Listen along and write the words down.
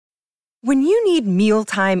When you need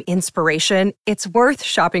mealtime inspiration, it's worth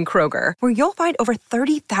shopping Kroger, where you'll find over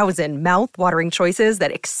 30,000 mouth-watering choices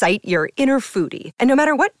that excite your inner foodie. And no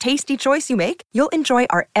matter what tasty choice you make, you'll enjoy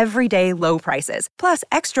our everyday low prices, plus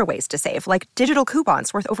extra ways to save, like digital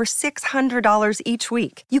coupons worth over $600 each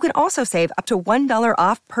week. You can also save up to $1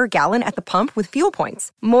 off per gallon at the pump with fuel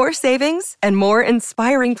points. More savings and more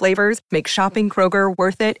inspiring flavors make shopping Kroger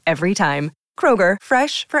worth it every time. Kroger,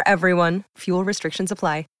 fresh for everyone. Fuel restrictions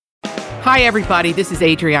apply. Hi, everybody. This is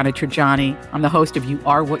Adriana Trajani. I'm the host of You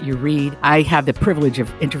Are What You Read. I have the privilege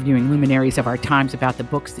of interviewing luminaries of our times about the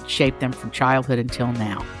books that shaped them from childhood until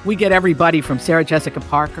now. We get everybody from Sarah Jessica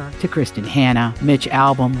Parker to Kristen Hanna, Mitch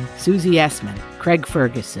Albom, Susie Essman, Craig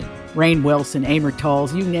Ferguson, Rainn Wilson, Amor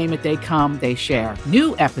Tolls, you name it, they come, they share.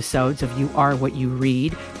 New episodes of You Are What You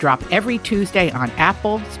Read drop every Tuesday on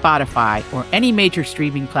Apple, Spotify, or any major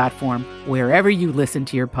streaming platform wherever you listen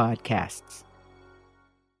to your podcasts.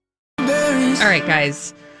 All right,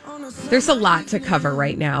 guys, there's a lot to cover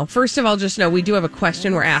right now. First of all, just know we do have a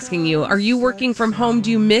question we're asking you. Are you working from home?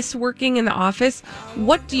 Do you miss working in the office?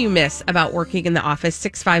 What do you miss about working in the office?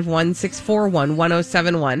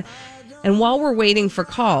 651-641-1071. And while we're waiting for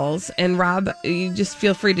calls, and Rob, you just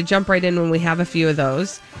feel free to jump right in when we have a few of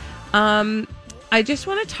those. I just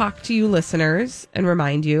want to talk to you listeners and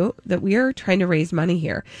remind you that we are trying to raise money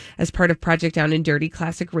here as part of Project Down and Dirty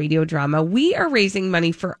Classic Radio Drama. We are raising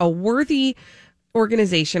money for a worthy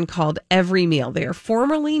organization called Every Meal. They are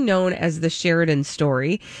formerly known as the Sheridan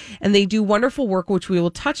Story, and they do wonderful work, which we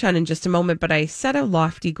will touch on in just a moment. But I set a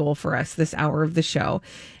lofty goal for us this hour of the show.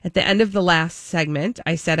 At the end of the last segment,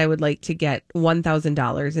 I said I would like to get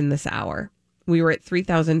 $1,000 in this hour. We were at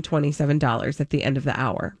 $3,027 at the end of the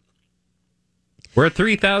hour. We're at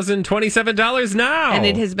 $3,027 now. And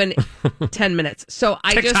it has been 10 minutes. So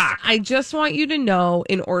I just want you to know,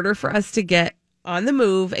 in order for us to get on the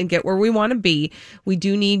move and get where we want to be, we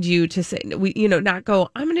do need you to say, not go,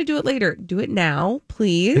 I'm going to do it later. Do it now,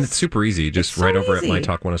 please. And it's super easy. Just right over at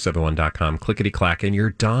mytalk1071.com, clickety-clack, and you're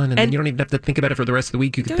done. And then you don't even have to think about it for the rest of the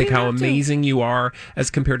week. You can think how amazing you are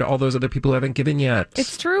as compared to all those other people who haven't given yet.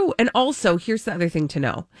 It's true. And also, here's the other thing to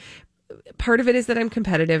know. Part of it is that I'm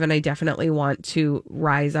competitive and I definitely want to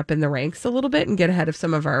rise up in the ranks a little bit and get ahead of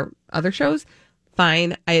some of our other shows.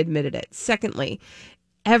 Fine, I admitted it. Secondly,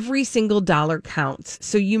 every single dollar counts.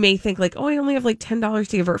 So you may think like, oh, I only have like $10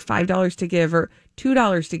 to give or $5 to give or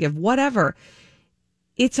 $2 to give, whatever.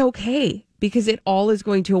 It's okay, because it all is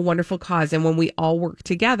going to a wonderful cause. And when we all work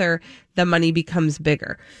together, the money becomes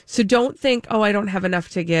bigger. So don't think, oh, I don't have enough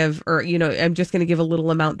to give, or, I'm just going to give a little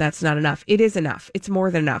amount. That's not enough. It is enough. It's more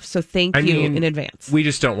than enough. So thank you in advance. We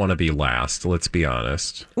just don't want to be last. Let's be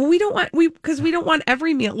honest. Well, we don't want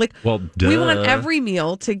every meal. We want every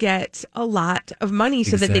meal to get a lot of money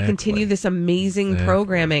so that they continue this amazing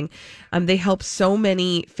programming. They help so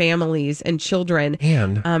many families and children,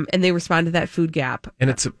 and they respond to that food gap. And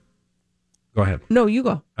it's go ahead. No, you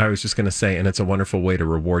go. I was just going to say, and it's a wonderful way to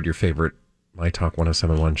reward your favorite My Talk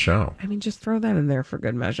 1071 show. I mean, just throw that in there for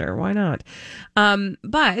good measure. Why not?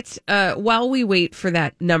 But while we wait for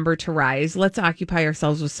that number to rise, let's occupy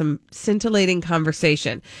ourselves with some scintillating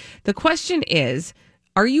conversation. The question is,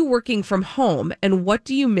 are you working from home, and what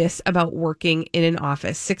do you miss about working in an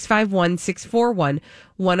office?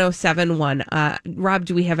 651-641-1071. Rob,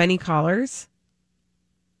 do we have any callers?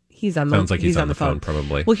 Sounds like he's on the phone,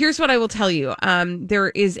 probably. Well, here's what I will tell you. There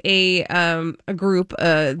is a group.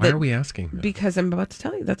 Why are we asking that? Because I'm about to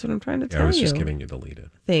tell you. That's what I'm trying to tell you. I was just giving you the lead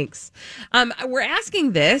in. Thanks. We're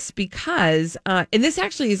asking this because, and this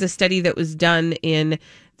actually is a study that was done in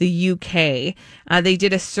the UK. They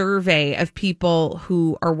did a survey of people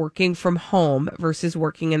who are working from home versus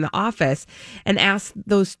working in the office, and asked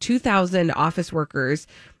those 2,000 office workers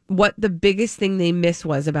what the biggest thing they miss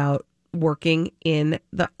was about working in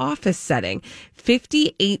the office setting.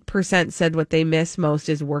 58% said what they miss most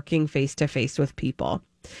is working face to face with people.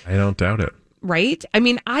 I don't doubt it. Right? I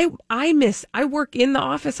mean, I work in the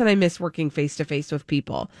office and I miss working face to face with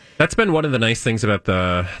people. That's been one of the nice things about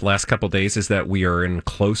the last couple of days, is that we are in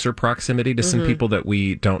closer proximity to some people that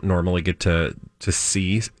we don't normally get to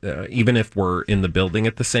see, even if we're in the building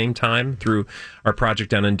at the same time. Through our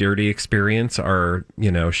Project Down and Dirty experience, our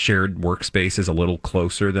shared workspace is a little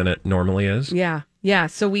closer than it normally is. Yeah.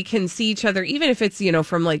 So we can see each other, even if it's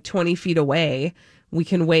from like 20 feet away. We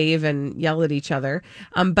can wave and yell at each other.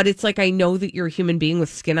 But it's like, I know that you're a human being with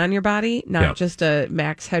skin on your body, not just a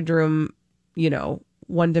Max Headroom,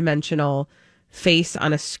 one-dimensional face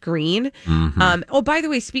on a screen. Oh, by the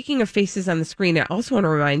way, speaking of faces on the screen, I also want to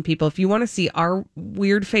remind people, if you want to see our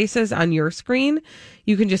weird faces on your screen,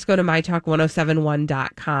 you can just go to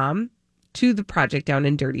mytalk1071.com to the Project Down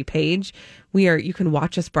and Dirty page. You can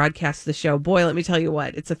watch us broadcast the show. Boy, let me tell you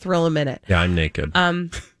what, it's a thrill a minute. Yeah, I'm naked.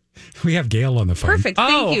 We have Gail on the phone. Perfect.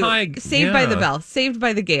 Thank you. Hi. Saved by the bell. Saved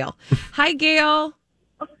by the Gail. Hi, Gail.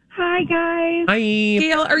 Hi, guys. Hi.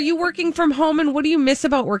 Gail, are you working from home, and what do you miss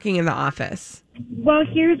about working in the office? Well,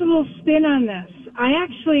 here's a little spin on this. I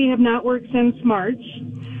actually have not worked since March,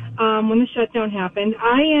 when the shutdown happened.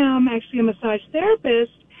 I am actually a massage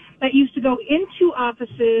therapist that used to go into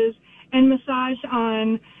offices and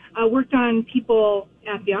worked on people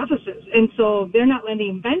at the offices. And so they're not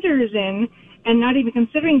letting vendors in and not even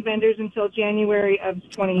considering vendors until January of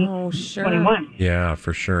 2021. Yeah,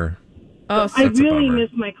 for sure. Oh, I really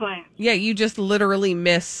miss my clients. Yeah, you just literally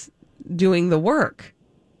miss doing the work.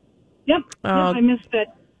 Yep. I miss the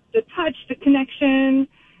touch, the connection.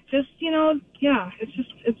 Just,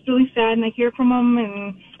 it's really sad. And I hear from them,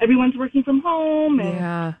 and everyone's working from home.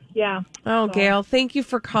 And yeah. Oh, so. Gail, thank you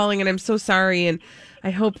for calling, and I'm so sorry. And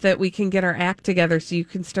I hope that we can get our act together so you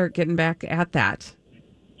can start getting back at that.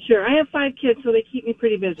 Sure. I have 5 kids, so they keep me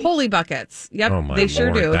pretty busy. Holy buckets. Yep, oh they sure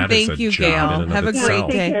Lord. do. That Thank you, Gail. Have a great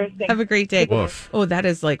day. Have a great day. Woof. Oh, that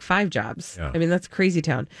is like 5 jobs. Yeah. I mean, that's crazy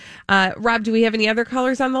town. Rob, do we have any other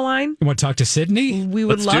callers on the line? You want to talk to Sydney? We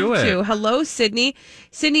would Let's love to. Hello, Sydney.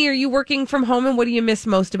 Sydney, are you working from home, and what do you miss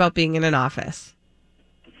most about being in an office?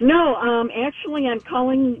 No, actually, I'm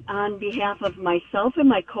calling on behalf of myself and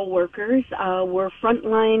my coworkers. We're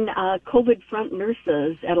frontline COVID front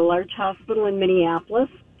nurses at a large hospital in Minneapolis.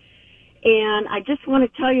 And I just want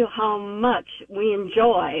to tell you how much we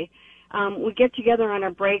enjoy. We get together on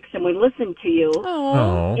our breaks and we listen to you.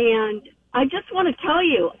 Oh. And I just want to tell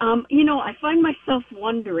you, I find myself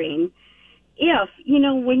wondering if,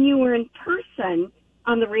 when you were in person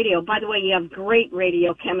on the radio, by the way, you have great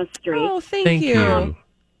radio chemistry. Oh, thank you.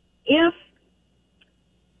 If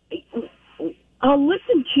I'll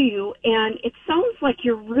listen to you and it sounds like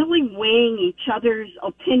you're really weighing each other's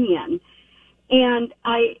opinion. And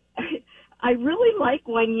I really like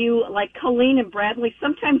when you, like Colleen and Bradley,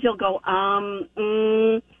 sometimes you'll go,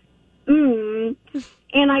 and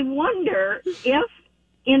I wonder if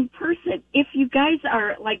in person, if you guys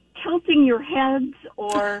are like tilting your heads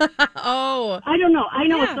or, oh, I don't know. I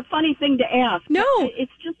know it's a funny thing to ask. No,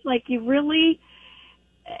 it's just like you really,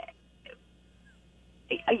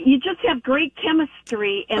 you just have great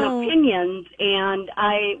chemistry and opinions, and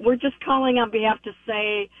we're just calling on behalf to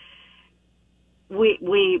say,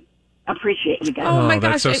 we appreciate you guys. Oh my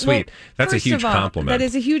gosh, that's so sweet. That's a huge compliment. That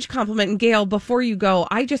is a huge compliment. And Gail, before you go,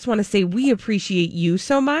 I just want to say we appreciate you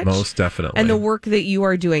so much. Most definitely. And the work that you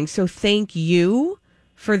are doing. So thank you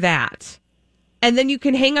for that. And then you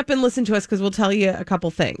can hang up and listen to us because we'll tell you a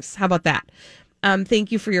couple things. How about that?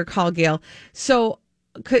 Thank you for your call, Gail. So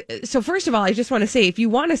first of all, I just want to say, if you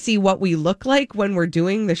want to see what we look like when we're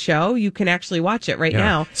doing the show, you can actually watch it right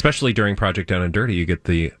now. Especially during Project Down and Dirty, you get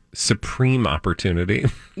the supreme opportunity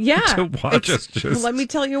to watch us just, let me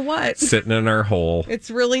tell you what, sitting in our hole.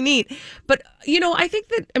 It's really neat. But, I think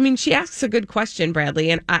that, she asks a good question,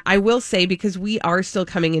 Bradley. And I will say, because we are still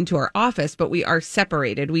coming into our office, but we are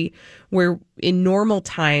separated. We're in normal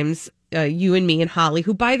times, you and me and Holly,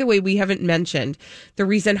 who, by the way, we haven't mentioned. The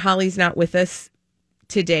reason Holly's not with us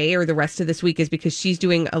today or the rest of this week is because she's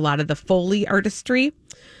doing a lot of the Foley artistry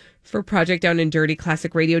for Project Down and Dirty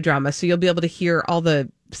classic radio drama. So you'll be able to hear all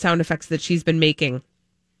the sound effects that she's been making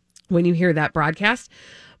when you hear that broadcast.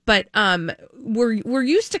 But we're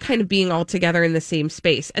used to kind of being all together in the same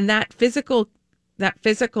space, and that physical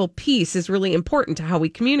piece is really important to how we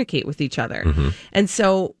communicate with each other. Mm-hmm. And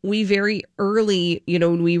so we very early,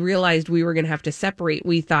 when we realized we were going to have to separate,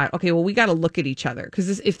 we thought, okay, well, we got to look at each other,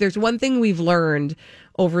 because if there's one thing we've learned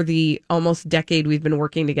over the almost decade we've been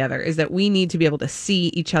working together, is that we need to be able to see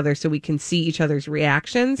each other so we can see each other's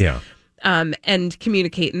reactions. Yeah. And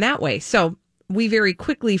communicate in that way. So we very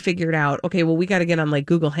quickly figured out, okay, well, we got to get on like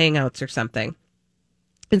Google Hangouts or something.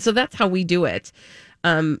 And so that's how we do it.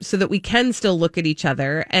 So that we can still look at each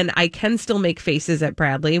other, and I can still make faces at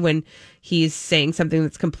Bradley when he's saying something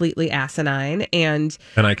that's completely asinine, and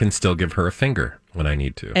I can still give her a finger when I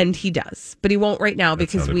need to. And he does, but he won't right now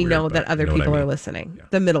because we know that other people are listening. Yeah.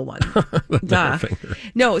 The middle one. Duh.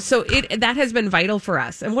 No, so that has been vital for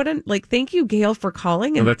us. And thank you, Gail, for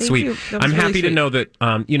calling. And that's sweet. I'm happy to know that,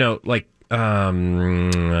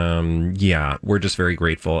 we're just very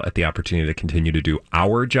grateful at the opportunity to continue to do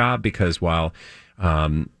our job, because while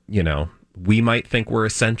we might think we're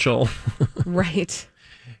essential. Right.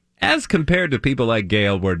 as compared to people like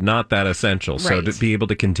Gail, we're not that essential. So Right. to be able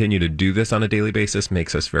to continue to do this on a daily basis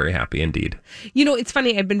makes us very happy indeed. You know, it's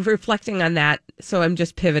funny. I've been reflecting on that, so I'm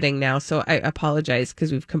just pivoting now. So I apologize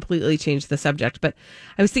because we've completely changed the subject. But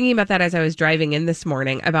I was thinking about that as I was driving in this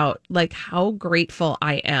morning about like how grateful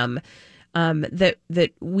I am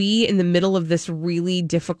that we, in the middle of this really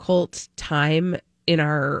difficult time in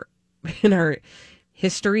our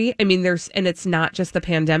history. I mean, and it's not just the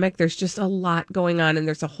pandemic. There's just a lot going on, and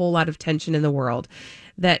there's a whole lot of tension in the world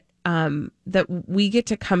that we get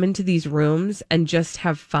to come into these rooms and just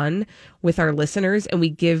have fun with our listeners, and we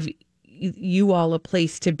give you all a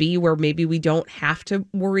place to be where maybe we don't have to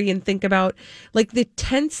worry and think about like the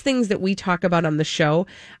tense things that we talk about on the show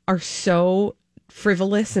are so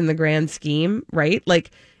frivolous in the grand scheme, right?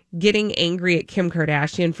 Like getting angry at Kim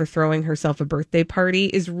Kardashian for throwing herself a birthday party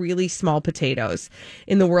is really small potatoes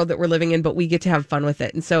in the world that we're living in, but we get to have fun with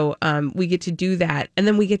it. And so we get to do that. And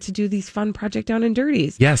then we get to do these fun Project Down and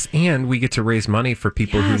Dirties. Yes, and we get to raise money for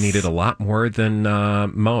people who need it a lot more than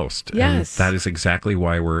most. Yes. And that is exactly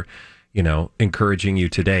why we're, encouraging you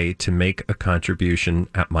today to make a contribution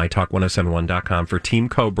at mytalk1071.com for Team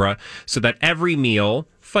Cobra so that every meal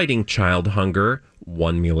fighting child hunger,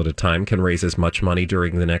 one meal at a time, can raise as much money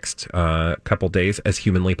during the next couple days as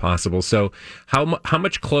humanly possible. So how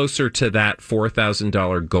much closer to that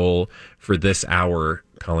 $4,000 goal for this hour,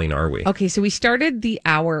 Colleen, are we? Okay, so we started the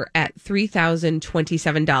hour at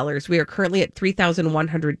 $3,027. We are currently at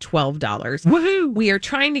 $3,112. Woohoo! We are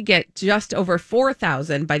trying to get just over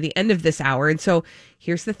 $4,000 by the end of this hour. And so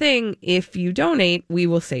here's the thing. If you donate, we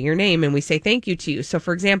will say your name and we say thank you to you. So,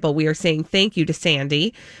 for example, we are saying thank you to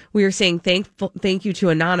Sandy. We are saying thank you to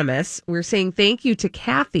Anonymous. We're saying thank you to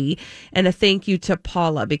Kathy and a thank you to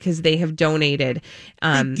Paula because they have donated.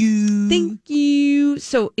 Thank you.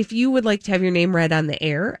 So if you would like to have your name read on the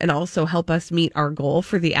air and also help us meet our goal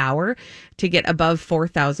for the hour to get above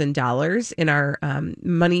 $4,000 in our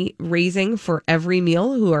money raising for every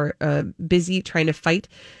meal who are busy trying to fight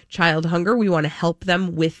child hunger, we want to help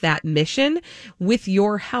them with that mission. With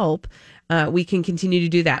your help, we can continue to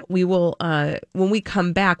do that. We will, when we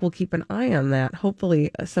come back, we'll keep an eye on that.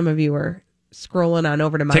 Hopefully, some of you are scrolling on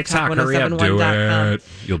over to mytalk1071.com.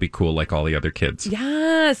 You'll be cool like all the other kids.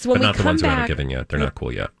 Yes, when but we not the come ones who back, haven't given yet. They're not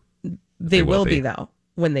cool yet. They will be though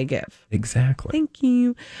when they give. Exactly. Thank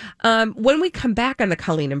you. When we come back on the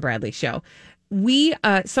Colleen and Bradley show, we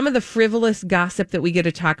some of the frivolous gossip that we get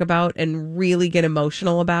to talk about and really get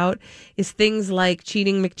emotional about is things like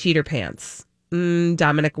cheating McCheater Pants,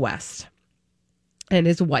 Dominic West, and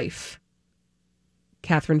his wife,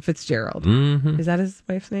 Catherine Fitzgerald. Mm-hmm. Is that his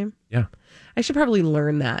wife's name? Yeah. I should probably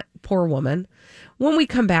learn that. Poor woman. When we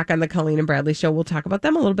come back on the Colleen and Bradley show, we'll talk about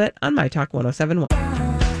them a little bit on My Talk 1071.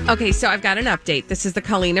 Okay, so I've got an update. This is the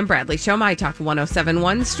Colleen and Bradley show, My Talk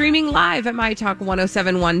 1071, streaming live at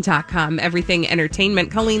mytalk1071.com. Everything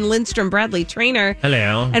entertainment. Colleen Lindstrom, Bradley Trainer.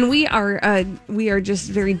 Hello. And we are just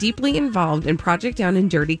very deeply involved in Project Down and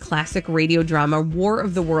Dirty classic radio drama, War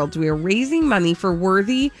of the Worlds. We are raising money for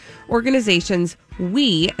worthy organizations.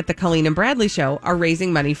 We at the Colleen and Bradley show are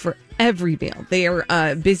raising money for every meal. They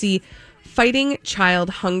are busy fighting child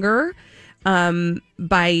hunger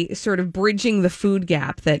by sort of bridging the food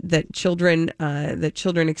gap that children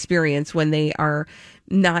experience when they are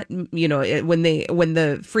not, when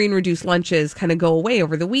the free and reduced lunches kind of go away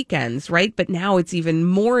over the weekends, right? But now it's even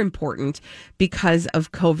more important because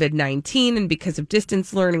of COVID-19 and because of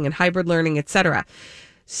distance learning and hybrid learning, etc.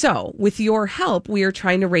 So with your help, we are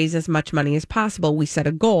trying to raise as much money as possible. We set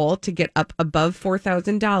a goal to get up above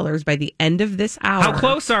 $4,000 by the end of this hour. How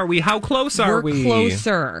close are we? We're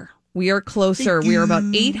closer. We are closer. We are about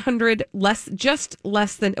around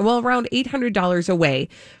 $800 away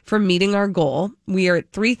from meeting our goal. We are at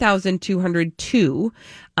 3,202.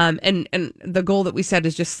 And the goal that we set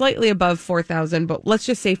is just slightly above 4,000, but let's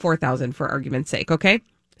just say 4,000 for argument's sake. Okay.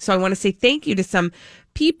 So I want to say thank you to some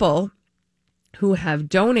people who have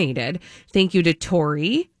donated. Thank you to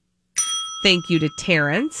Tori. Thank you to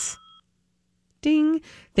Terrence. Ding.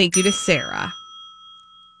 Thank you to Sarah.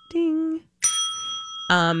 Ding.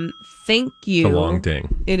 Thank you. It's a long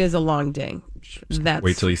ding. It is a long ding.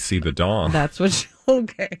 Wait till you see the dawn. That's what.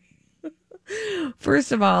 Okay.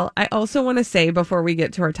 First of all, I also want to say before we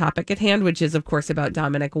get to our topic at hand, which is of course about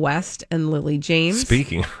Dominic West and Lily James.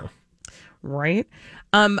 Speaking of. Right.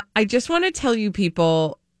 I just want to tell you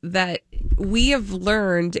people that we have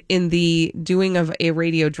learned in the doing of a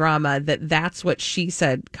radio drama that's what she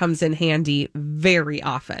said comes in handy very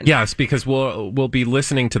often. Yes, because we'll be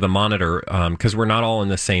listening to the monitor because we're not all in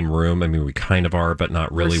the same room. I mean, we kind of are, but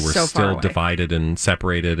not really. We're so still divided and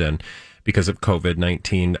separated, and because of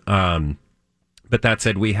COVID-19. But that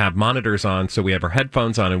said, we have monitors on, so we have our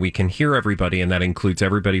headphones on, and we can hear everybody, and that includes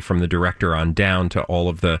everybody from the director on down to all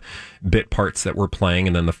of the bit parts that we're playing,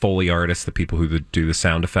 and then the Foley artists, the people who do the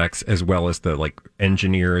sound effects, as well as the like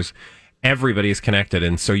engineers. Everybody is connected,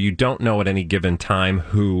 and so you don't know at any given time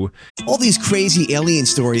who... All these crazy alien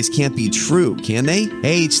stories can't be true, can they?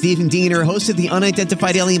 Hey, it's Stephen Diener, host of the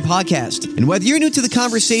Unidentified Alien Podcast. And whether you're new to the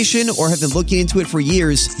conversation or have been looking into it for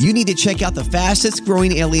years, you need to check out the fastest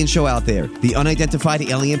growing alien show out there, the Unidentified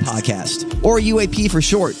Alien Podcast, or UAP for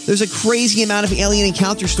short. There's a crazy amount of alien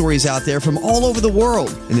encounter stories out there from all over the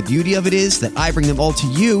world. And the beauty of it is that I bring them all to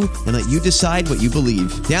you and let you decide what you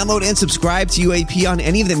believe. Download and subscribe to UAP on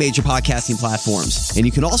any of the major podcasting platforms. And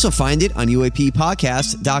you can also find it on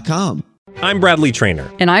UAPpodcast.com. I'm Bradley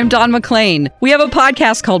Trainer. And I'm Don McClain. We have a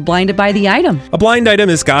podcast called Blinded by the Item. A blind item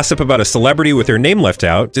is gossip about a celebrity with their name left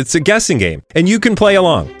out. It's a guessing game, and you can play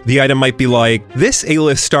along. The item might be like, this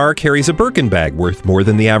A-list star carries a Birkin bag worth more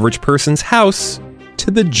than the average person's house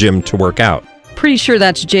to the gym to work out. Pretty sure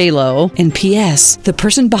that's J-Lo. And P.S. the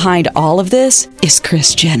person behind all of this is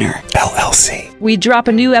Kris Jenner, LLC. We drop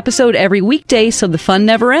a new episode every weekday so the fun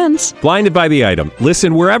never ends. Blinded by the Item.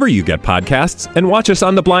 Listen wherever you get podcasts and watch us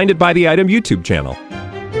on the Blinded by the Item YouTube channel.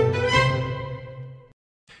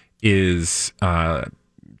 Is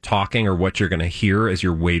talking or what you're going to hear as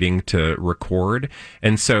you're waiting to record.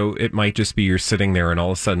 And so it might just be you're sitting there and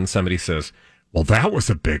all of a sudden somebody says, well, that was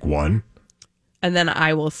a big one. And then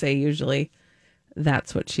I will say usually,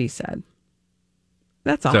 that's what she said.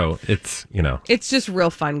 That's all. So it's, It's just real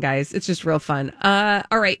fun, guys. It's just real fun. All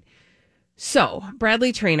right. So,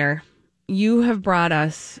 Bradley Trainer, you have brought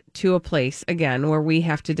us to a place, again, where we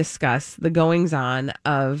have to discuss the goings-on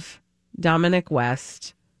of Dominic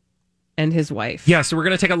West and his wife. Yeah, so we're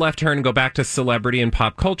going to take a left turn and go back to celebrity and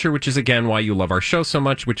pop culture, which is, again, why you love our show so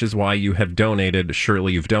much, which is why you have donated.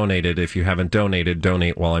 Surely you've donated. If you haven't donated,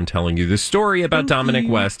 donate while I'm telling you the story about Dominic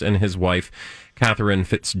West and his wife, Catherine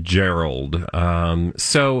Fitzgerald.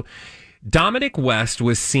 So Dominic West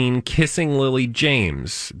was seen kissing Lily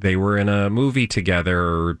James. They were in a movie together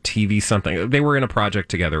or TV something. They were in a project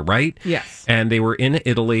together, right? Yes. And they were in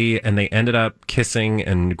Italy, and they ended up kissing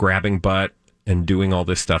and grabbing butt and doing all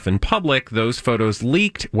this stuff in public. Those photos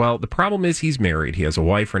leaked. Well, the problem is he's married. He has a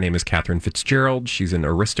wife. Her name is Catherine Fitzgerald. She's an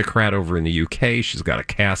aristocrat over in the UK. She's got a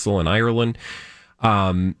castle in Ireland.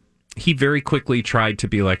 He very quickly tried to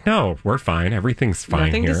be like, no, we're fine. Everything's fine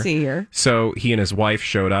Nothing here. to see here. So he and his wife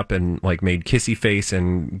showed up and made kissy face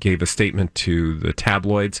and gave a statement to the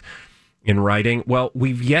tabloids in writing. Well,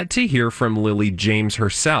 we've yet to hear from Lily James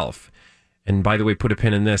herself. And by the way, put a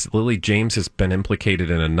pin in this. Lily James has been implicated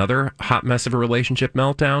in another hot mess of a relationship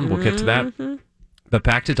meltdown. We'll get to that. But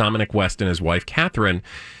back to Dominic West and his wife, Catherine.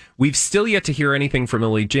 We've still yet to hear anything from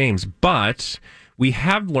Lily James, but we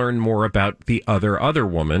have learned more about the other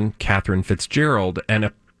woman, Catherine Fitzgerald. And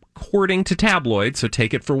according to tabloids, so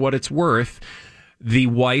take it for what it's worth, the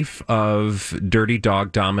wife of Dirty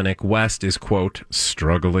Dog Dominic West is, quote,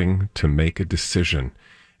 struggling to make a decision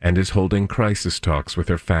and is holding crisis talks with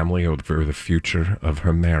her family over the future of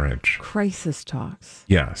her marriage. Crisis talks.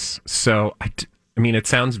 Yes. So, I mean, it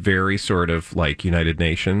sounds very sort of like United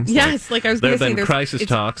Nations. Yes, like I was going to say. There have been crisis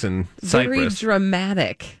talks in Cyprus. Very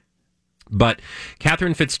dramatic. But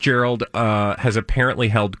Catherine Fitzgerald has apparently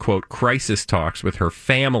held, quote, crisis talks with her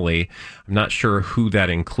family. I'm not sure who that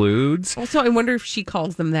includes. Also, I wonder if she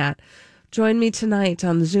calls them that. Join me tonight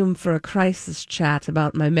on Zoom for a crisis chat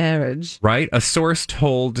about my marriage. Right. A source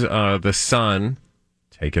told The Sun,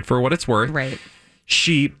 take it for what it's worth. Right.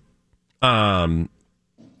 She's holed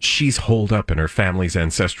up in her family's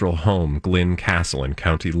ancestral home, Glynn Castle in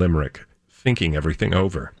County Limerick, thinking everything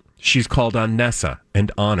over. She's called on Nessa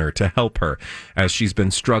and Honor to help her as she's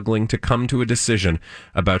been struggling to come to a decision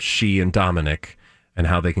about she and Dominic and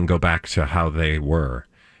how they can go back to how they were.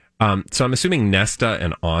 So I'm assuming Nesta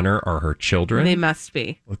and Honor are her children. They must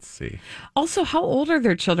be. Let's see. Also, how old are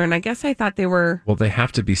their children? I guess I thought they were. Well, they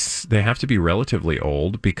have to be relatively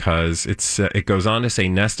old because it goes on to say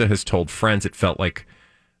Nesta has told friends it felt like.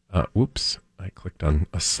 Whoops! I clicked on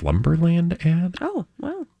a Slumberland ad. Oh,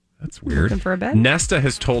 wow. That's weird. Looking for a bed? Nesta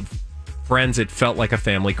has told friends it felt like a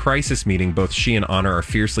family crisis meeting. Both she and Honor are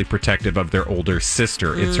fiercely protective of their older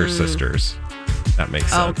sister. It's her sisters. That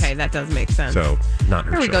makes sense. Oh, okay, that does make sense. So, not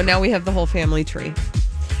her There we children. go. Now we have the whole family tree.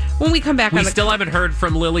 When we come back we still haven't heard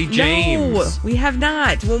from Lily James. No, we have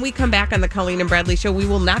not. When we come back on the Colleen and Bradley show, we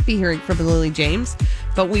will not be hearing from Lily James,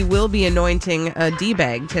 but we will be anointing a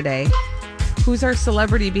D-bag today. Who's our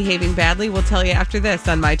celebrity behaving badly? We'll tell you after this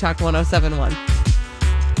on My Talk 1071.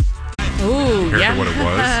 Ooh, Compared yes. to what it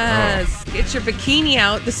was? Get your bikini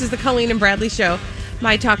out. This is the Colleen and Bradley show.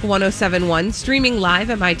 My Talk 1071, streaming live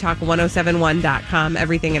at mytalk1071.com.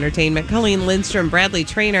 Everything Entertainment. Colleen Lindstrom, Bradley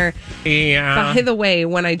Trainer. Yeah. By the way,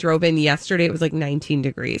 when I drove in yesterday, it was like 19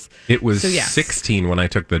 degrees. It was So, yes. 16 when I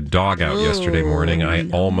took the dog out yesterday morning. I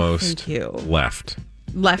almost left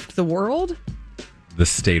Left the world? the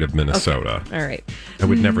state of Minnesota. Okay. All right. I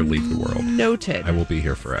would never leave the world. Noted. I will be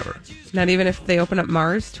here forever. Not even if they open up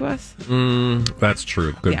Mars to us? That's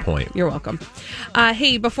true. Good point. You're welcome.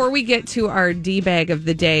 Hey, before we get to our D-bag of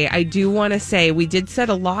the day, I do want to say we did set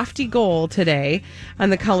a lofty goal today on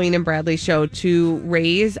the Colleen and Bradley show to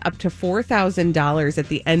raise up to $4,000 at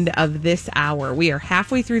the end of this hour. We are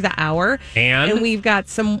halfway through the hour, and we've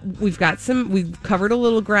covered a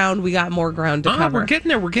little ground. We got more ground to cover. We're getting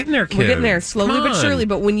there. We're getting there, kids. We're getting there slowly Come but on. surely.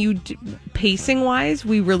 But when you pacing wise,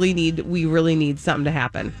 we really need something to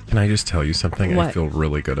happen. Can I just tell you something? What? I feel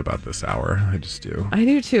really good about this hour. I just do. I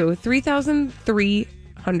do too.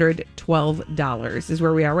 $3,312 is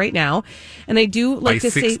where we are right now, and I do like By to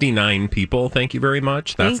say 69 people. Thank you very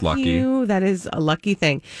much. That's thank lucky. you. That is a lucky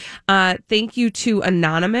thing. Thank you to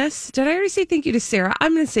Anonymous. Did I already say thank you to Sarah?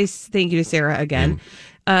 I'm going to say thank you to Sarah again,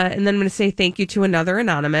 and then I'm going to say thank you to another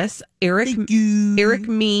Anonymous, Eric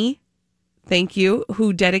Me. Thank you,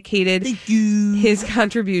 who dedicated his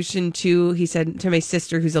contribution to, he said, to my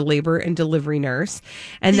sister, who's a labor and delivery nurse.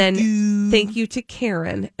 And thank you to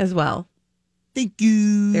Karen as well. Thank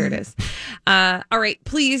you. There it is. All right.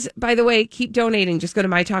 Please, by the way, keep donating. Just go to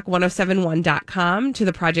mytalk1071.com to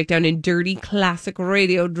the Project Down and Dirty Classic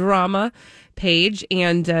Radio Drama page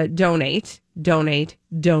and donate.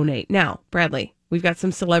 Now, Bradley, we've got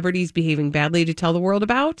some celebrities behaving badly to tell the world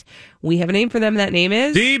about. We have a name for them. That name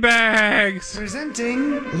is D-Bags.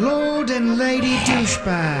 Presenting Lord and Lady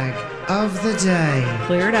Douchebag of the Day.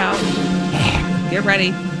 Clear it out. Get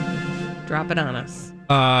ready. Drop it on us.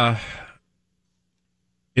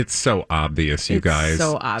 It's so obvious, you guys.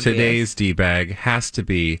 So obvious. Today's D-Bag has to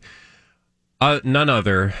be none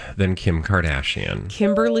other than Kim Kardashian.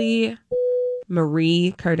 Kimberly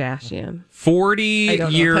Marie Kardashian. 40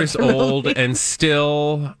 years I'm familiar. old and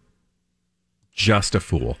still just a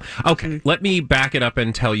fool. Okay, let me back it up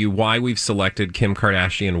and tell you why we've selected Kim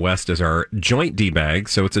Kardashian West as our joint D-Bag.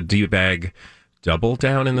 So it's a D-Bag double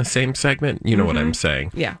down in the same segment. You know what I'm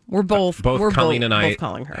saying. Yeah, we're both Colleen and I both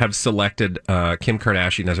calling her. have selected Kim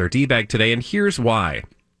Kardashian as our D-Bag today, and here's why.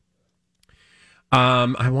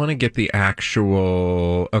 I want to get the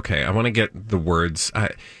actual... Okay, I want to get the words...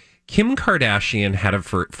 Kim Kardashian had a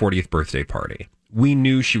 40th birthday party. We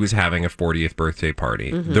knew she was having a 40th birthday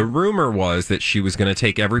party. The rumor was that she was going to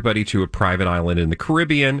take everybody to a private island in the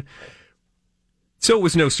Caribbean. So it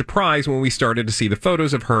was no surprise when we started to see the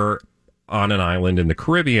photos of her on an island in the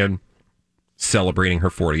Caribbean celebrating her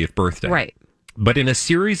 40th birthday. Right. But in a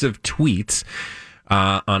series of tweets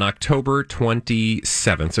on October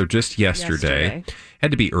 27th, so just yesterday,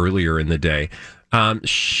 had to be earlier in the day,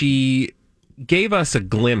 she gave us a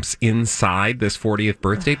glimpse inside this 40th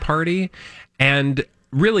birthday party and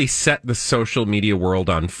really set the social media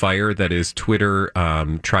world on fire. That is, Twitter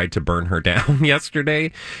tried to burn her down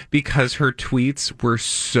yesterday because her tweets were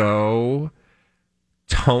so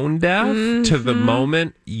tone deaf to the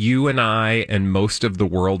moment you and I and most of the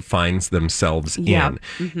world finds themselves in.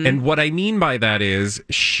 And what I mean by that is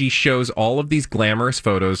she shows all of these glamorous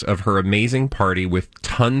photos of her amazing party with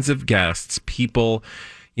tons of guests, people,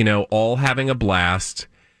 you know, all having a blast.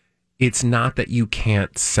 It's not that you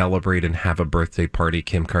can't celebrate and have a birthday party,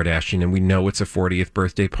 Kim Kardashian, and we know it's a 40th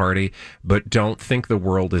birthday party, but don't think the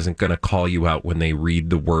world isn't going to call you out when they read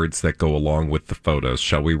the words that go along with the photos.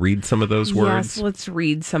 Shall we read some of those words? Yes, let's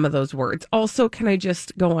read some of those words. Also, can I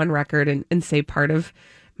just go on record and say part of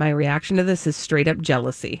my reaction to this is straight up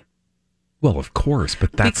jealousy. Well, of course,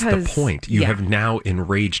 but that's Because, the point. You have now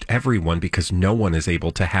enraged everyone because no one is able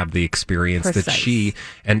to have the experience that she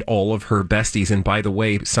and all of her besties, and by the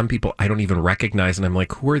way, some people I don't even recognize, and I'm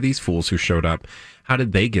like, who are these fools who showed up? How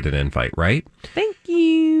did they get an invite, right? Thank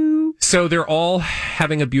you. So they're all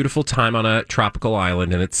having a beautiful time on a tropical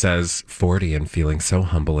island, and it says 40 and feeling so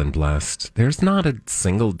humble and blessed. There's not a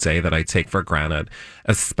single day that I take for granted,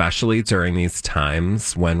 especially during these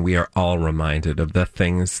times when we are all reminded of the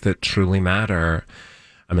things that truly matter.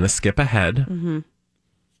 I'm going to skip ahead.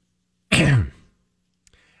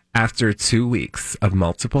 After 2 weeks of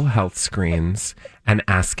multiple health screens and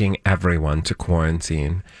asking everyone to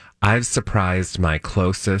quarantine, I've surprised my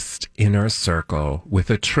closest inner circle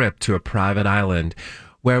with a trip to a private island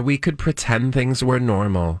where we could pretend things were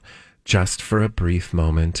normal just for a brief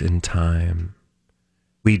moment in time.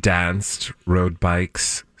 We danced, rode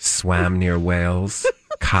bikes, swam near whales,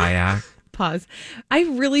 kayaked, Pause. I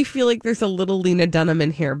really feel like there's a little Lena Dunham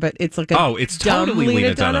in here, but it's like it's totally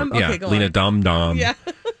Lena Dunham. Yeah, Okay, Lena Dum. Yeah.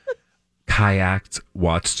 Kayaked,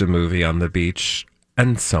 watched a movie on the beach,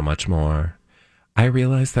 and so much more. I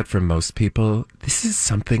realize that for most people, this is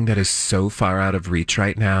something that is so far out of reach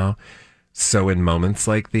right now. So in moments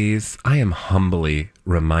like these, I am humbly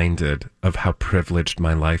reminded of how privileged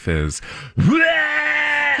my life is.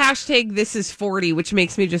 Hashtag this is 40, which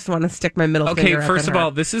makes me just want to stick my middle finger Okay, up first at of her.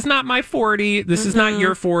 all, this is not my 40. This is not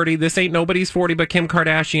your 40. This ain't nobody's 40 but Kim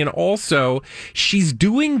Kardashian. Also, she's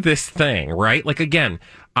doing this thing, right? Like, again,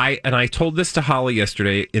 I told this to Holly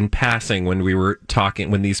yesterday in passing when we were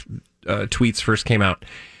talking, when these tweets first came out.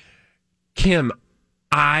 Kim,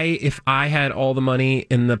 if I had all the money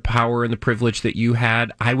and the power and the privilege that you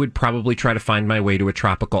had, I would probably try to find my way to a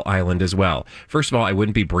tropical island as well. First of all, I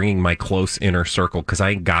wouldn't be bringing my close inner circle because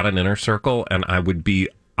I ain't got an inner circle, and I would be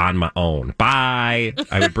on my own. Bye.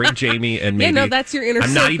 I would bring Jamie and maybe... Yeah, no, that's your inner I'm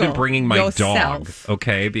circle. not even bringing my dog, Yourself.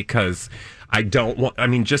 okay? Because I don't want... I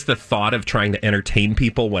mean, just the thought of trying to entertain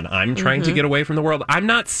people when I'm trying to get away from the world. I'm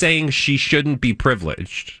not saying she shouldn't be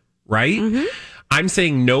privileged, right? I'm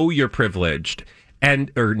saying know you're privileged.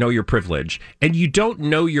 Or know your privilege. And you don't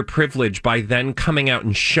know your privilege by then coming out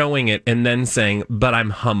and showing it and then saying, but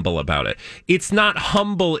I'm humble about it. It's not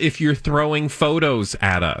humble if you're throwing photos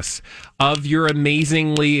at us of your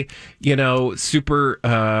amazingly, super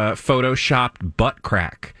photoshopped butt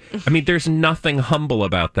crack. I mean, there's nothing humble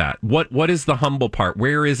about that. What is the humble part?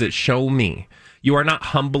 Where is it? Show me. You are not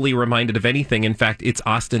humbly reminded of anything. In fact, it's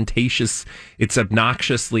ostentatious. It's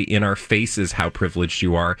obnoxiously in our faces how privileged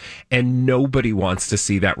you are. And nobody wants to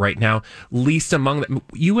see that right now. Least among them.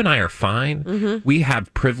 You and I are fine. We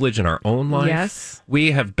have privilege in our own life. Yes.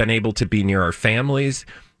 We have been able to be near our families.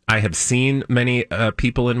 I have seen many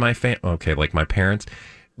people in my family. Okay, like my parents,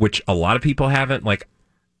 which a lot of people haven't. Like,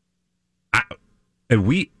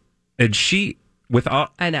 she, with all,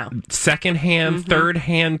 I know, secondhand,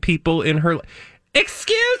 third-hand people in her.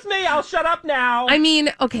 Excuse me, I'll shut up now. I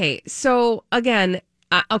mean, okay, so again,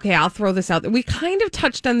 I'll throw this out there. We kind of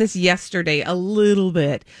touched on this yesterday a little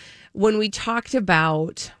bit when we talked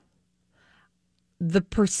about the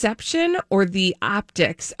perception or the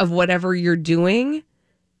optics of whatever you're doing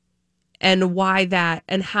and why that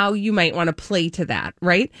and how you might want to play to that,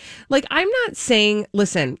 right? Like, I'm not saying,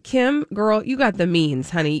 listen, Kim, girl, you got the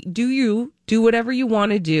means, honey. Do whatever you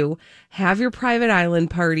want to do. Have your private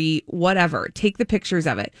island party, whatever. Take the pictures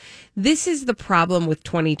of it. This is the problem with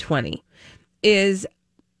 2020 is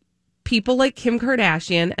people like Kim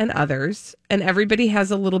Kardashian and others, and everybody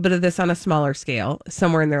has a little bit of this on a smaller scale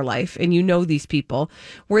somewhere in their life. And you know these people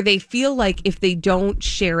where they feel like if they don't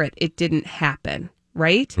share it, it didn't happen.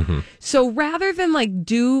 Right? So rather than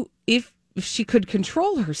if she could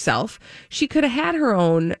control herself, she could have had her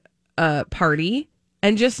own party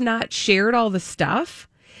and just not shared all the stuff.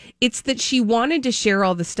 It's that she wanted to share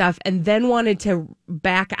all the stuff and then wanted to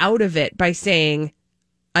back out of it by saying,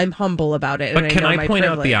 I'm humble about it. But and can I know I my point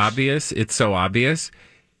out privilege. the obvious? It's so obvious.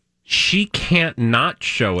 She can't not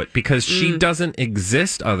show it because she doesn't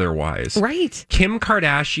exist otherwise. Right. Kim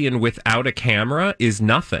Kardashian without a camera is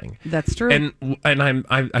nothing. That's true. And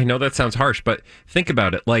I know that sounds harsh, but think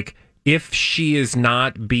about it. Like, if she is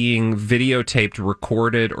not being videotaped,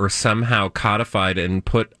 recorded, or somehow codified and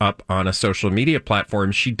put up on a social media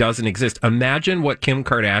platform, she doesn't exist. Imagine what Kim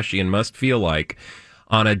Kardashian must feel like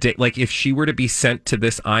on a day. Like, if she were to be sent to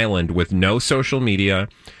this island with no social media,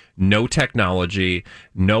 no technology,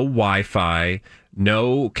 no Wi-Fi,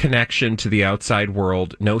 no connection to the outside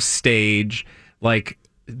world, no stage, like,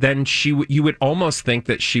 then you would almost think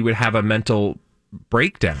that she would have a mental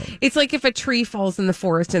breakdown. It's like if a tree falls in the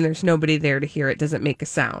forest and there's nobody there to hear it, doesn't make a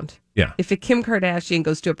sound. Yeah. If a Kim Kardashian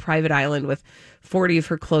goes to a private island with 40 of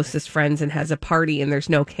her closest friends and has a party and there's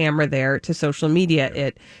no camera there to social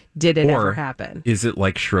media, did it ever happen? Is it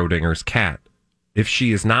like Schrodinger's cat? If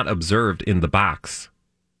she is not observed in the box,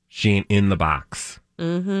 she ain't in the box.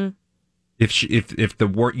 Mm-hmm. If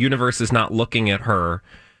the universe is not looking at her,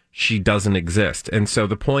 she doesn't exist. And so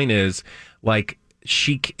the point is, like,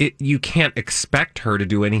 you can't expect her to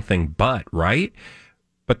do anything but, right?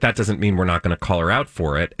 But that doesn't mean we're not going to call her out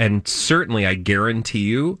for it. And certainly, I guarantee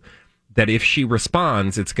you that if she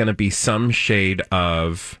responds, it's going to be some shade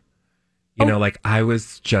of, like, I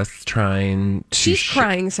was just trying to... She's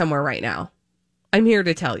crying somewhere right now. I'm here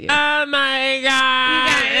to tell you. Oh my God!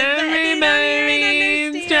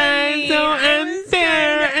 Everybody's trying so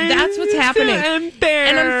unfair. That's what's happening. So unfair.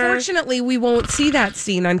 And unfortunately, we won't see that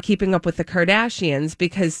scene on Keeping Up with the Kardashians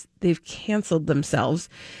because they've canceled themselves.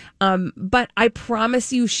 But I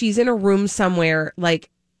promise you, she's in a room somewhere, like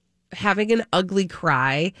having an ugly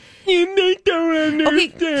cry. You don't understand. Okay,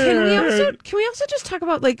 can we also just talk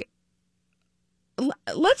about like,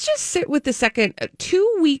 let's just sit with the second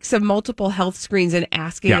 2 weeks of multiple health screens and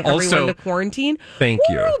asking everyone to quarantine. Thank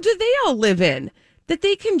you. What world do they all live in that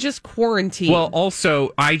they can just quarantine? Well,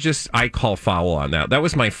 also, I call foul on that. That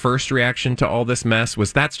was my first reaction to all this mess,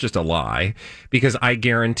 was that's just a lie, because I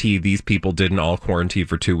guarantee these people didn't all quarantine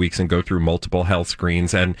for 2 weeks and go through multiple health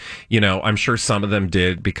screens. And, I'm sure some of them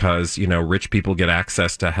did because, rich people get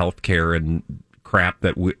access to health care and crap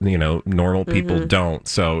that normal people don't.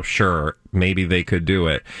 So sure, maybe they could do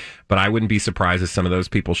it, but I wouldn't be surprised if some of those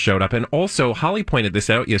people showed up. And also, Holly pointed this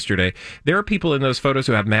out yesterday. There are people in those photos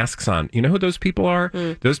who have masks on. You know who those people are?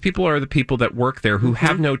 Those people are the people that work there who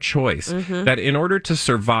have no choice. That in order to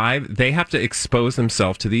survive, they have to expose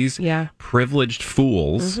themselves to these privileged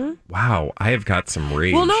fools. Wow, I have got some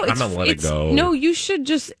rage. Well, no, I'm gonna let it go. No, you should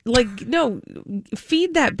just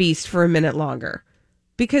feed that beast for a minute longer.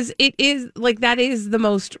 Because it is that is the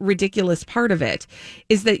most ridiculous part of it,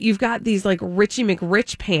 is that you've got these like Richie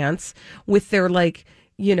McRich pants with their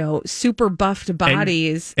super buffed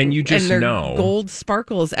bodies and you just their know gold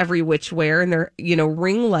sparkles every which way and their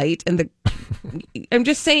ring light and I'm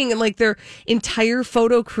just saying, like, their entire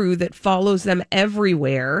photo crew that follows them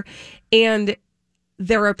everywhere, and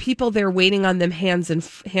there are people there waiting on them hand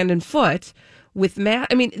and foot with I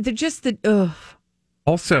mean, they're just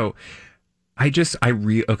Also,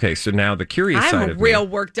 so now the curious side of I'm real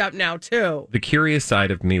worked up now too. The curious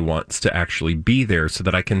side of me wants to actually be there so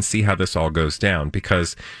that I can see how this all goes down,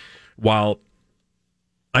 because while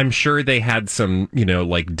I'm sure they had some,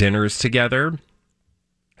 like dinners together,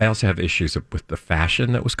 I also have issues with the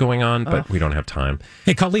fashion that was going on, but we don't have time.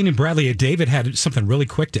 Hey, Colleen and Bradley, David had something really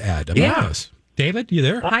quick to add about this. David, you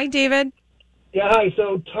there? Hi, David. Yeah, hi.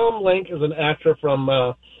 So Tom Lenk is an actor from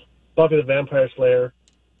Buffy the Vampire Slayer.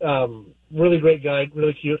 Really great guy,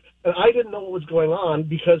 really cute. And I didn't know what was going on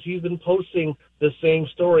because he's been posting the same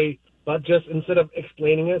story, but just instead of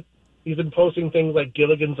explaining it, he's been posting things like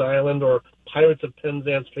Gilligan's Island or Pirates of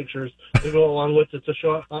Penzance pictures to go along with it to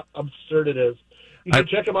show how absurd it is. You can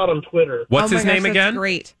check him out on Twitter. What's his name again?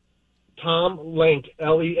 Great. Tom Lenk,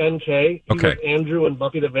 Lenk. He was Andrew in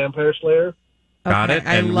Buffy the Vampire Slayer. Got it.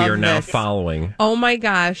 And we are now following. Oh my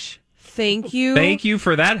gosh. Thank you. Thank you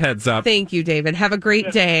for that heads up. Thank you, David. Have a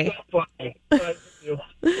great day.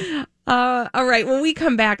 All right. When we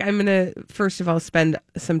come back, I'm going to, first of all, spend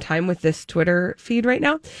some time with this Twitter feed right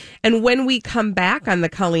now. And when we come back on the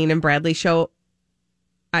Colleen and Bradley Show,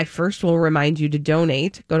 I first will remind you to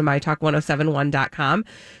donate. Go to mytalk1071.com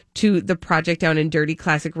to the Project Down and Dirty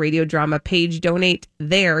Classic Radio Drama page. Donate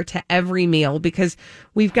there to every meal, because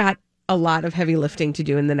we've got a lot of heavy lifting to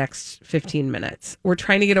do in the next 15 minutes. We're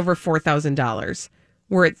trying to get over $4,000.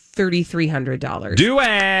 We're at $3,300. Do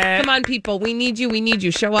it! Come on, people. We need you. We need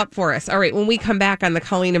you. Show up for us. All right. When we come back on the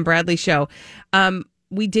Colleen and Bradley Show,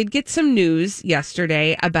 we did get some news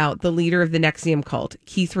yesterday about the leader of the NXIVM cult,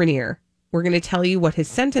 Keith Raniere. We're going to tell you what his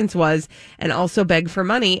sentence was and also beg for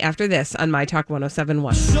money after this on My Talk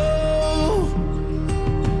 1071.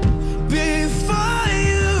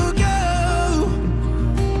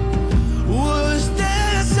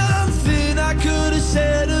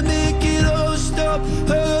 Said to make it all stop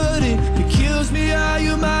hurting. It kills me how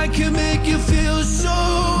your mind can make you feel so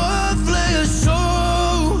worthless.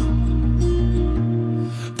 So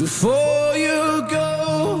before you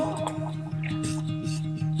go,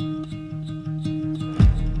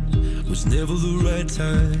 was never the right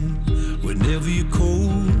time. Whenever you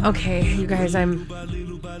cold. Okay, you guys, I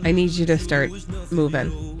need you to start moving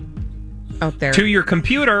out there to your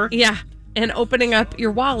computer. Yeah. And opening up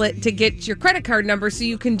your wallet to get your credit card number so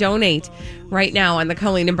you can donate right now on the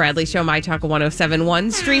Colleen and Bradley Show, My Talk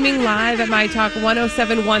 1071, streaming live at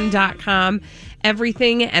mytalk1071.com.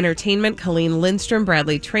 Everything entertainment. Colleen Lindstrom,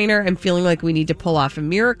 Bradley Trainer. I'm feeling like we need to pull off a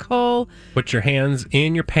miracle. Put your hands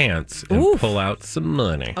in your pants and pull out some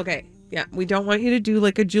money. Okay. Yeah. We don't want you to do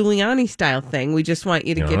like a Giuliani style thing. We just want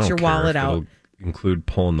you to get your wallet out. Include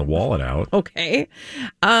pulling the wallet out. Okay.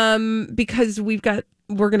 Because we're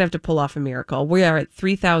going to have to pull off a miracle. We are at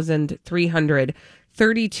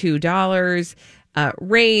 $3,332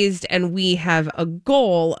 raised, and we have a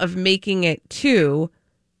goal of making it to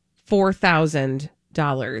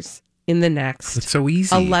 $4,000 in the next it's so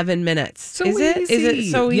easy. 11 minutes. Is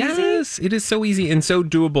it so easy? Yes, it is so easy and so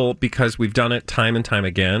doable because we've done it time and time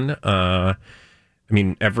again. I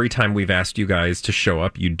mean, every time we've asked you guys to show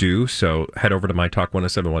up, you do. So head over to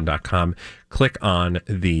mytalk1071.com, click on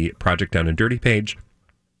the Project Down and Dirty page,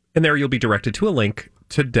 and there you'll be directed to a link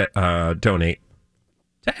to donate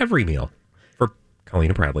to every meal for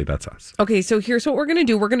Colleen Bradley, that's us. Okay, so here's what we're going to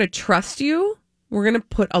do. We're going to trust you. We're going to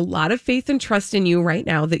put a lot of faith and trust in you right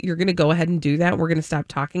now that you're going to go ahead and do that. We're going to stop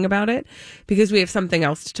talking about it because we have something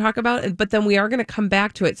else to talk about. But then we are going to come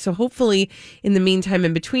back to it. So hopefully in the meantime,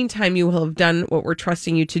 in between time, you will have done what we're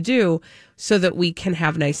trusting you to do so that we can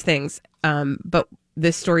have nice things. But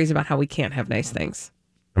this story is about how we can't have nice things.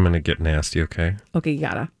 I'm going to get nasty, okay? Okay, you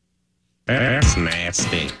gotta. That's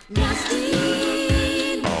nasty.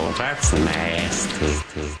 Oh, that's nasty.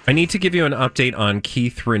 I need to give you an update on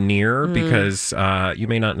Keith Raniere because you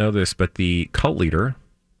may not know this, but the cult leader,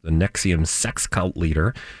 the NXIVM sex cult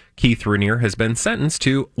leader, Keith Raniere, has been sentenced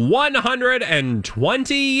to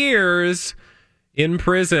 120 years in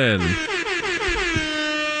prison.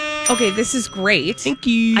 Okay, this is great. Thank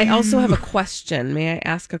you. I also have a question. May I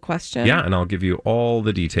ask a question? Yeah, and I'll give you all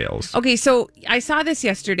the details. Okay, so I saw this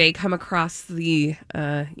yesterday come across the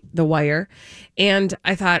wire, and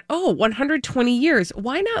I thought, 120 years.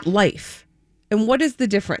 Why not life? And what is the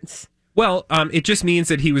difference? Well, it just means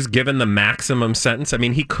that he was given the maximum sentence. I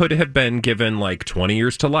mean, he could have been given like 20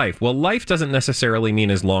 years to life. Well, life doesn't necessarily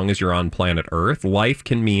mean as long as you're on planet Earth. Life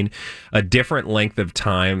can mean a different length of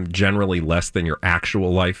time, generally less than your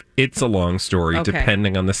actual life. It's a long story,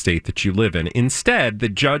 depending on the state that you live in. Instead, the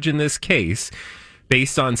judge in this case,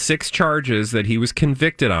 based on 6 charges that he was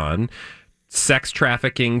convicted on, sex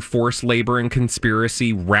trafficking, forced labor and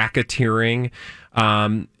conspiracy, racketeering,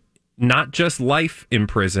 not just life in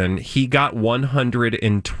prison, he got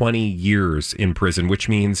 120 years in prison, which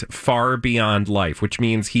means far beyond life, which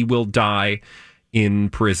means he will die in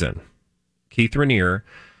prison. Keith Raniere,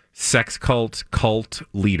 sex cult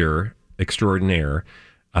leader extraordinaire,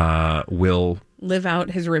 will live out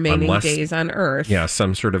his remaining days on Earth. Yeah,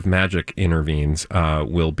 some sort of magic intervenes,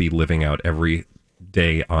 will be living out every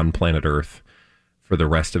day on planet Earth for the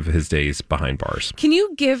rest of his days behind bars. Can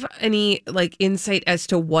you give any insight as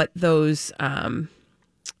to what those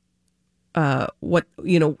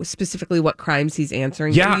specifically what crimes he's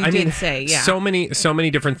answering? Yeah, you did say so many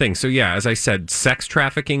different things. So yeah, as I said, sex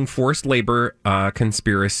trafficking, forced labor,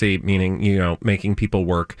 conspiracy, meaning making people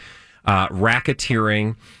work,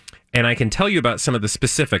 racketeering. And I can tell you about some of the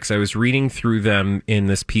specifics. I was reading through them in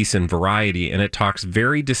this piece in Variety, and it talks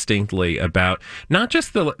very distinctly about not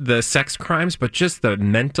just the sex crimes, but just the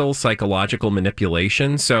mental, psychological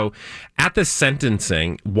manipulation. So at the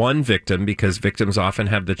sentencing, one victim, because victims often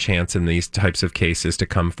have the chance in these types of cases to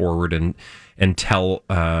come forward and tell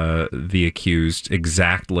the accused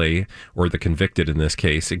exactly, or the convicted in this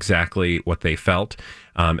case, exactly what they felt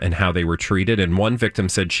and how they were treated. And one victim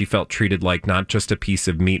said she felt treated like not just a piece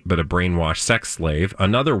of meat, but a brainwashed sex slave.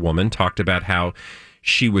 Another woman talked about how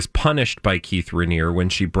she was punished by Keith Raniere when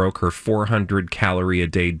she broke her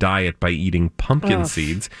 400-calorie-a-day diet by eating pumpkin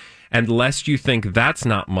seeds. And lest you think that's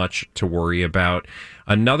not much to worry about,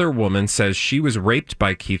 another woman says she was raped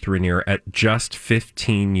by Keith Raniere at just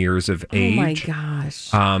 15 years of age. Oh, my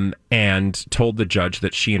gosh. And told the judge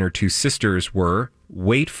that she and her 2 sisters were,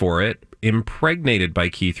 wait for it, impregnated by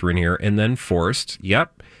Keith Raniere and then forced,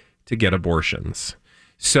 to get abortions.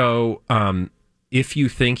 So if you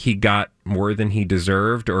think he got more than he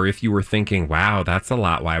deserved, or if you were thinking, wow, that's a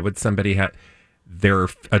lot, why would somebody have... There are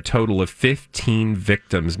a total of 15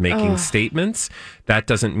 victims making statements. That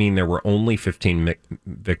doesn't mean there were only 15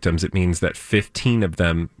 victims. It means that 15 of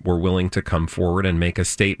them were willing to come forward and make a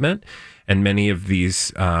statement. And many of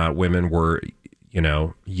these women were,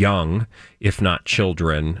 young, if not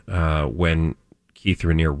children, when Keith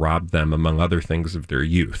Raniere robbed them, among other things, of their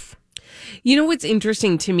youth. You know what's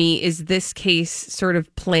interesting to me is this case sort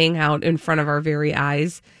of playing out in front of our very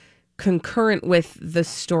eyes, concurrent with the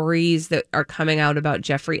stories that are coming out about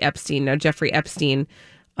Jeffrey Epstein. Now, Jeffrey Epstein,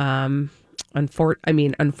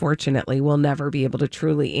 unfortunately, will never be able to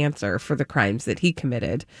truly answer for the crimes that he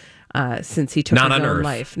committed since he took his own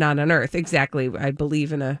life. Not on Earth, exactly. I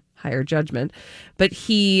believe in a higher judgment, but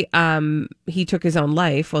he took his own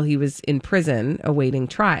life while he was in prison awaiting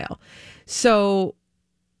trial. So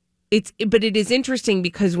it is interesting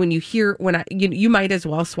because when you hear you might as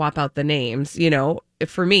well swap out the names.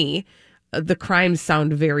 For me, the crimes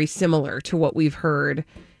sound very similar to what we've heard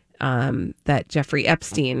that Jeffrey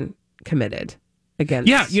Epstein committed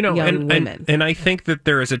against young women. And I think that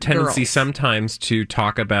there is a tendency sometimes to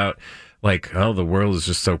talk about the world is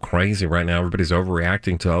just so crazy right now. Everybody's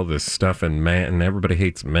overreacting to all this stuff, and everybody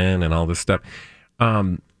hates men and all this stuff.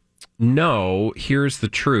 No, here's the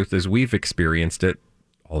truth as we've experienced it.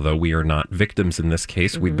 Although we are not victims in this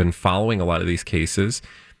case, we've been following a lot of these cases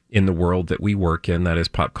in the world that we work in, that is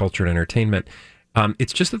pop culture and entertainment.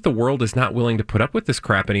 It's just that the world is not willing to put up with this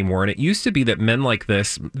crap anymore. And it used to be that men like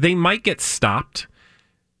this, they might get stopped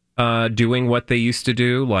doing what they used to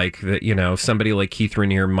do. Like, that, you know, somebody like Keith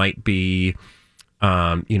Raniere might be,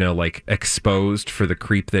 you know, like exposed for the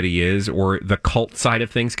creep that he is, or the cult side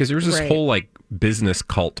of things. Because there's this whole like business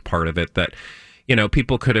cult part of it that, you know,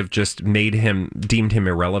 people could have just deemed him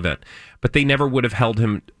irrelevant, but they never would have held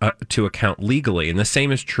him to account legally. And the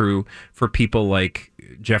same is true for people like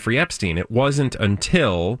Jeffrey Epstein. It wasn't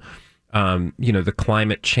until, you know, the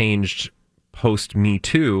climate changed post Me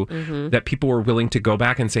Too that people were willing to go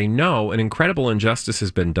back and say, no, an incredible injustice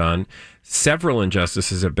has been done. Several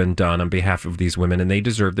injustices have been done on behalf of these women, and they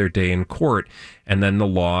deserve their day in court. And then the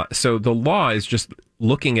law is just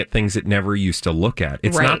looking at things it never used to look at.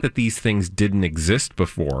 It's not that these things didn't exist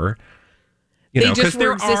before. You know, just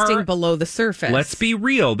were existing below the surface. Let's be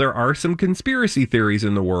real. There are some conspiracy theories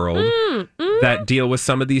in the world that deal with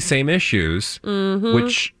some of these same issues,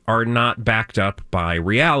 which are not backed up by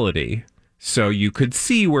reality. So you could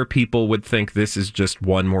see where people would think this is just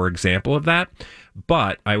one more example of that.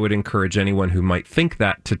 But I would encourage anyone who might think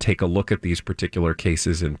that to take a look at these particular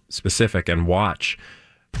cases in specific and watch,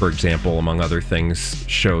 for example, among other things,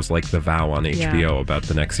 shows like The Vow on HBO about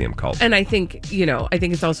the NXIVM cult. And I think, you know,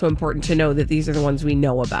 it's also important to know that these are the ones we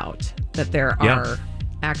know about, that there are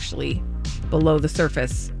actually below the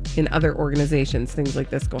surface in other organizations, things like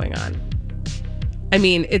this going on. I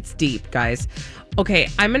mean, it's deep, guys. Okay,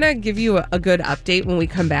 I'm going to give you a good update when we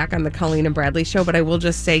come back on the Colleen and Bradley show, but I will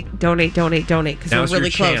just say donate, because we're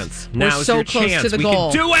really close. We're so close to the goal.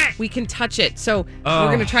 We can do it! We can touch it. So we're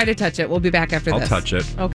going to try to touch it. We'll be back after this. I'll touch it.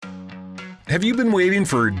 Okay. Have you been waiting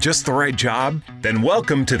for just the right job? Then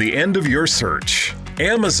welcome to the end of your search.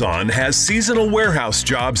 Amazon has seasonal warehouse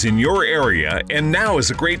jobs in your area, and now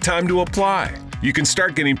is a great time to apply. You can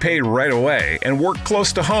start getting paid right away and work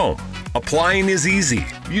close to home. Applying is easy.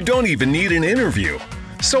 You don't even need an interview.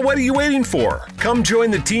 So what are you waiting for? Come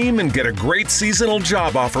join the team and get a great seasonal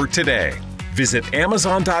job offer today. Visit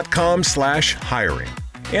Amazon.com/hiring.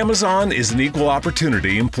 Amazon is an equal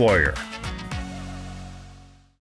opportunity employer.